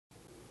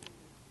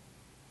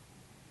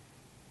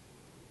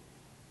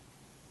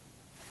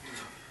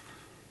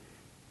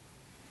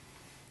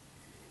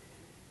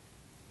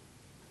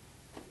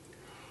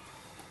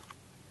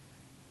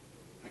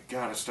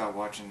Gotta stop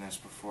watching this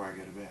before I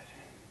go to bed.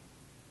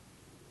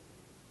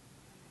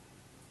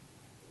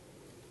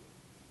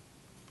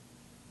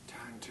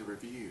 Time to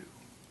review.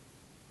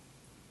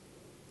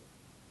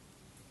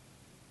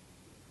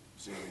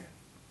 Zoom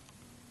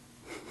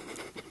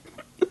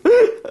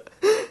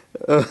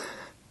in.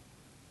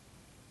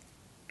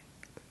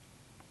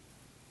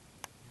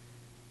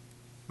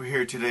 We're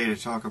here today to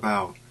talk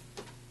about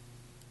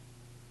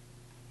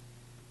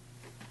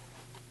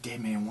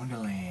Deadman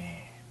Wonderland.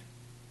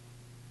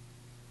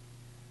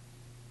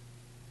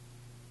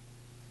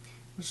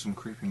 There's some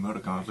creepy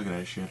emoticons. Look at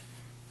that shit.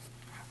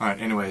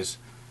 Alright, anyways.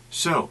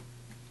 So,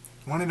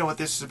 want to know what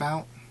this is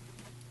about?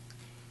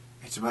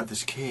 It's about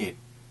this kid.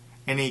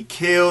 And he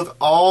killed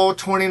all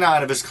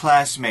 29 of his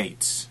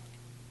classmates.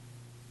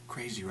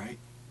 Crazy, right?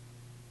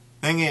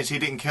 Thing is, he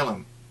didn't kill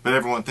him, but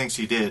everyone thinks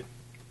he did.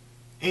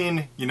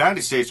 In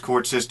United States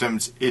court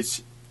systems,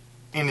 it's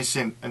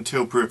innocent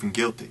until proven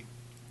guilty.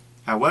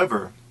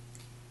 However,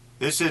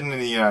 this isn't in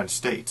the United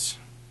States.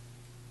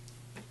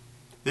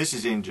 This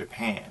is in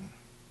Japan.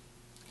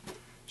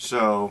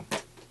 So,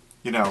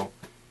 you know,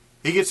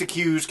 he gets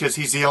accused because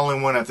he's the only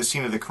one at the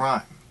scene of the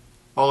crime.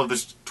 All of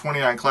his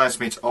 29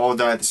 classmates all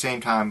die at the same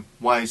time.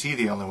 Why is he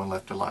the only one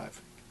left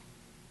alive?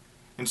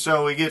 And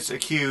so he gets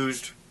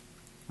accused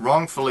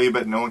wrongfully,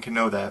 but no one can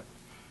know that.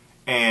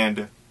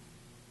 And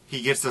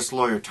he gets this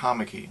lawyer,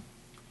 Tamaki,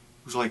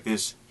 who's like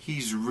this.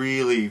 He's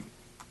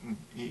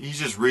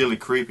just really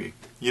creepy.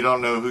 You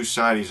don't know whose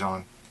side he's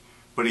on.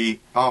 But he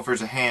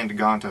offers a hand to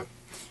Ganta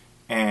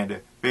and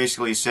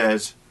basically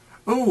says,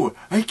 "Oh,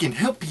 I can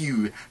help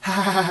you. Ha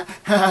ha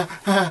ha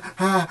ha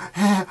ha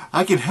ha.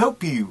 I can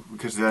help you."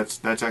 Because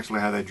that's actually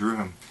how they drew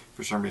him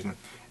for some reason.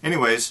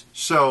 Anyways,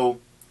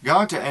 so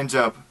Ganta ends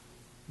up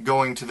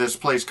going to this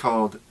place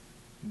called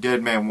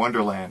Deadman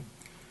Wonderland.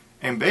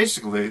 And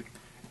basically,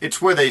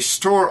 it's where they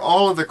store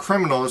all of the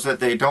criminals that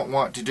they don't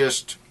want to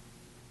just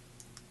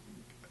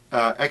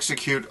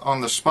execute on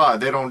the spot.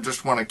 They don't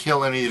just want to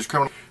kill any of these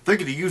criminals. They're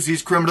going to use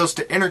these criminals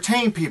to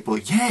entertain people.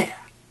 Yeah!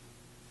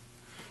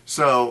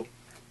 So,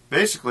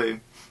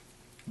 basically,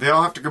 they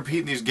all have to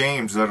compete in these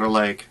games that are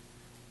like,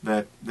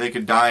 that they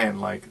could die in.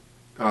 Like,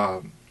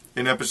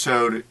 in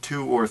episode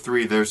 2 or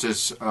 3, there's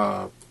this,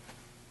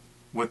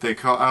 what they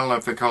call, I don't know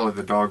if they call it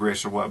the dog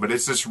race or what, but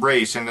it's this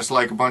race, and it's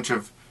like a bunch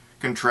of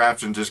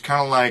contraptions. It's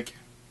kind of like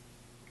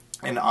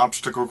an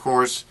obstacle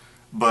course,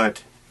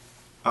 but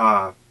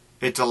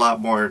it's a lot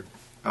more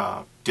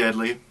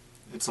deadly.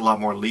 It's a lot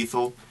more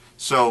lethal.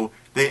 So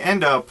they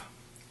end up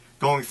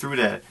going through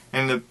that,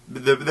 and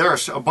there are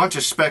a bunch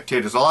of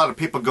spectators. A lot of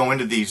people go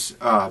into these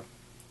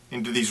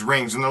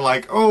rings, and they're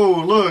like,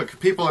 "Oh, look,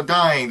 people are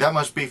dying. That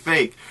must be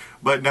fake."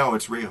 But no,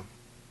 it's real.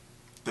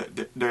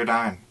 They're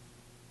dying.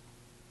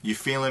 You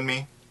feeling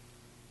me?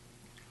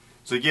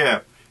 So yeah,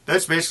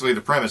 that's basically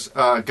the premise.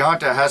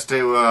 Ganta has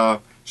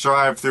to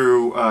survive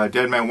through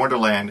Deadman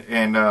Wonderland,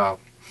 and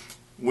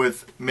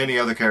with many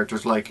other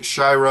characters. Like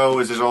Shiro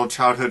is his old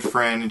childhood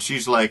friend, and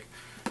she's like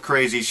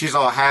crazy. She's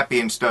all happy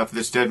and stuff,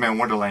 this Deadman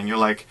Wonderland. You're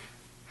like,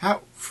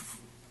 how?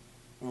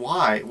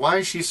 Why? Why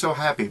is she so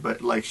happy?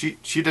 But like, she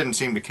didn't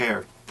seem to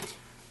care.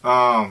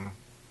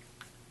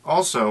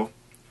 Also,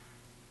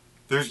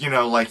 there's, you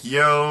know, like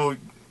Yo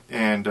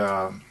and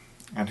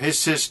his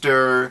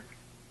sister,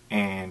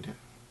 and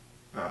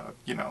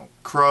you know,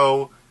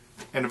 Crow.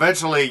 And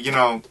eventually, you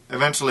know,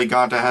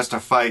 Ganta has to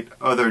fight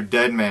other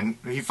dead men.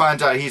 He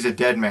finds out he's a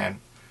dead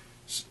man,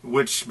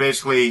 which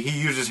basically he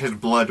uses his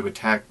blood to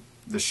attack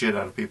the shit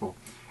out of people.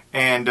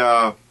 And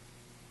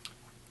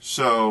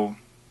so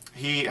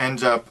he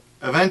ends up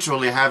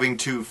eventually having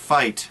to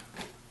fight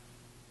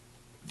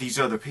these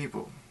other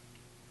people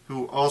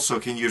who also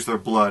can use their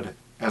blood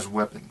as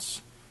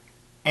weapons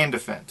and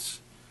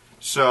defense.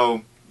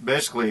 So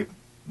basically,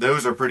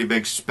 those are pretty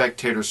big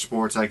spectator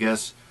sports, I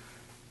guess.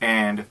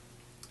 And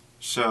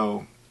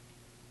so,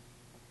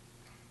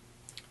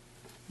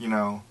 you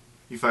know,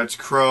 he fights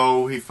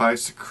Crow, he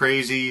fights the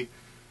crazy,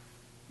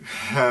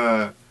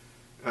 you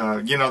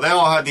know, they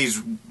all have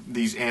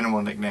these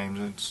animal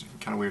nicknames. It's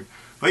kind of weird.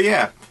 But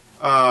yeah,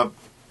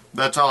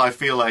 that's all I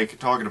feel like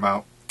talking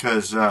about,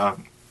 because you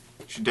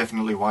should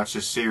definitely watch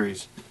this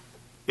series.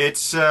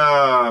 It's,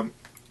 where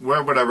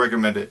would I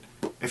recommend it?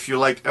 If you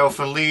liked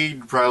Elfen Lied,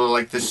 you'd probably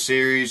like this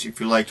series.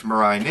 If you liked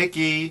Mirai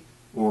Nikki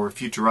or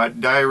Future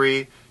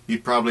Diary,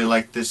 you'd probably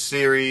like this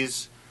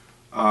series.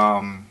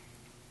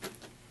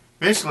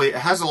 Basically, it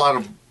has a lot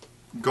of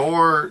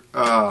gore,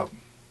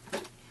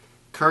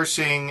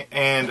 cursing,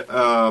 and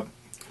a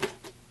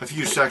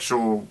few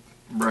sexual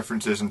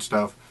references and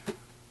stuff.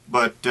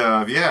 But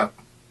yeah,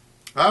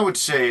 I would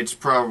say it's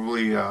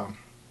probably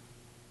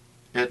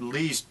at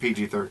least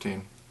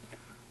PG-13.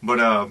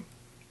 But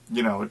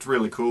you know, it's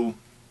really cool.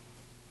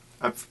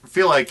 I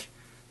feel like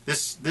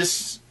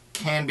this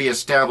can be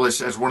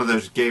established as one of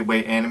those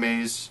gateway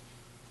animes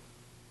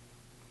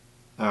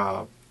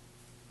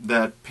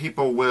that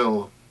people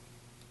will,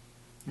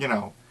 you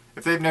know,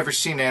 if they've never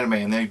seen anime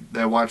and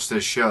they watch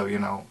this show, you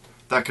know,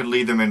 that could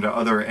lead them into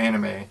other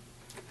anime.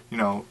 You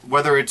know,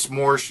 whether it's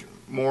more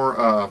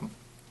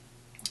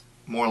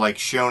more like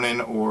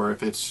shonen, or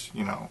if it's,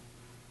 you know,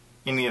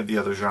 any of the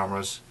other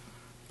genres.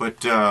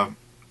 But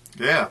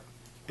yeah,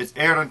 it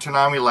aired on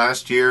Toonami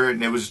last year,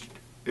 and it was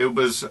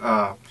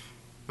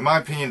in my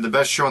opinion the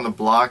best show on the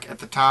block at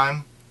the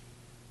time.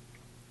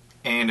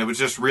 And it was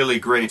just really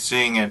great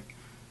seeing it,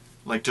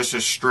 like, just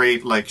a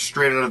straight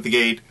out of the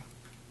gate,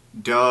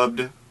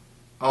 dubbed,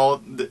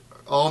 all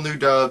new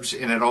dubs,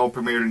 and it all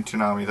premiered in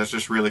Toonami. That's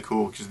just really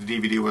cool because the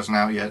DVD wasn't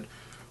out yet.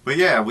 But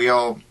yeah,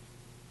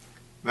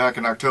 back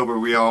in October,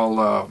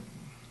 a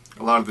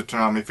lot of the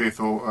Toonami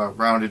faithful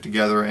rounded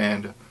together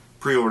and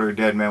pre-ordered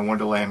Deadman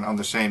Wonderland on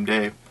the same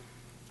day,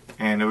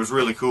 and it was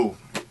really cool.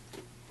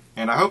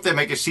 And I hope they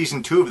make a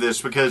season 2 of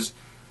this, because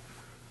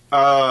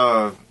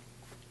I'm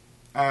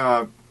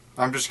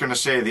just gonna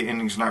say the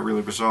ending's not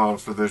really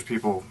resolved for those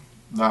people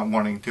not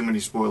wanting too many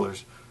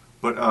spoilers,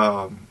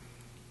 but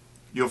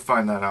you'll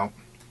find that out.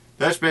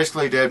 That's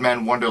basically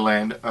Deadman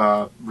Wonderland,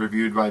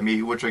 reviewed by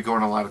me, which I go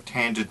on a lot of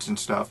tangents and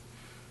stuff,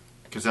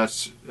 because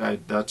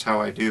that's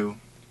how I do.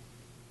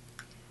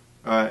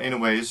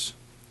 Anyways,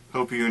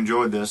 hope you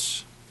enjoyed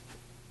this.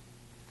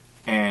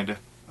 And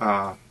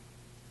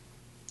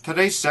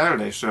today's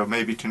Saturday, so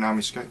maybe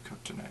Toonami Skype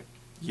Cup tonight.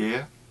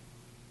 Yeah?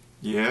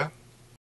 Yeah?